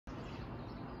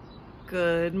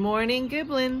Good morning,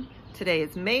 Giblin. Today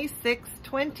is May 6,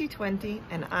 2020,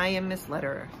 and I am Miss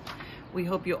Letterer. We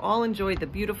hope you all enjoyed the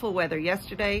beautiful weather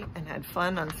yesterday and had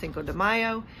fun on Cinco de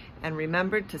Mayo and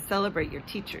remembered to celebrate your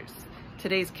teachers.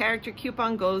 Today's character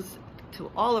coupon goes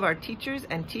to all of our teachers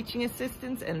and teaching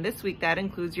assistants, and this week that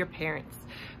includes your parents,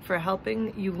 for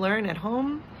helping you learn at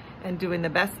home and doing the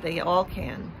best they all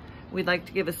can. We'd like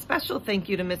to give a special thank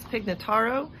you to Miss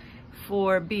Pignataro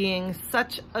for being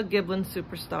such a Giblin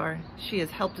superstar. She has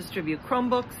helped distribute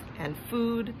Chromebooks and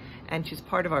food, and she's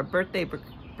part of our birthday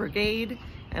brigade,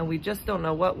 and we just don't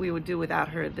know what we would do without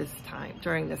her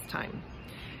during this time.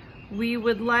 We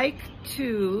would like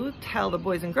to tell the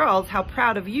boys and girls how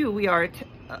proud of you we are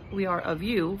of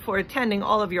you for attending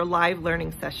all of your live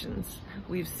learning sessions.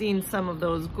 We've seen some of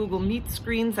those Google Meet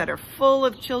screens that are full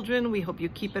of children. We hope you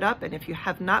keep it up, and if you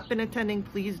have not been attending,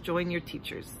 please join your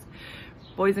teachers.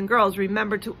 Boys and girls,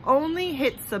 remember to only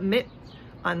hit submit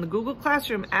on the Google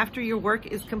Classroom after your work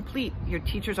is complete. Your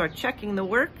teachers are checking the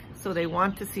work, so they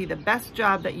want to see the best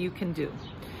job that you can do.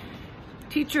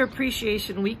 Teacher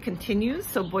Appreciation Week continues,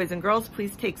 so boys and girls,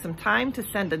 please take some time to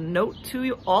send a note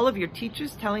to all of your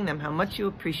teachers telling them how much you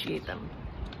appreciate them.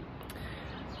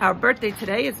 Our birthday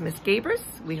today is Miss Gabers.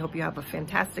 We hope you have a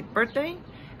fantastic birthday.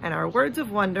 And our words of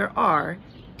wonder are,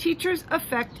 teachers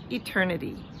affect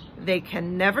eternity. They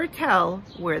can never tell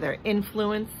where their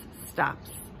influence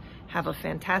stops. Have a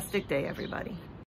fantastic day, everybody.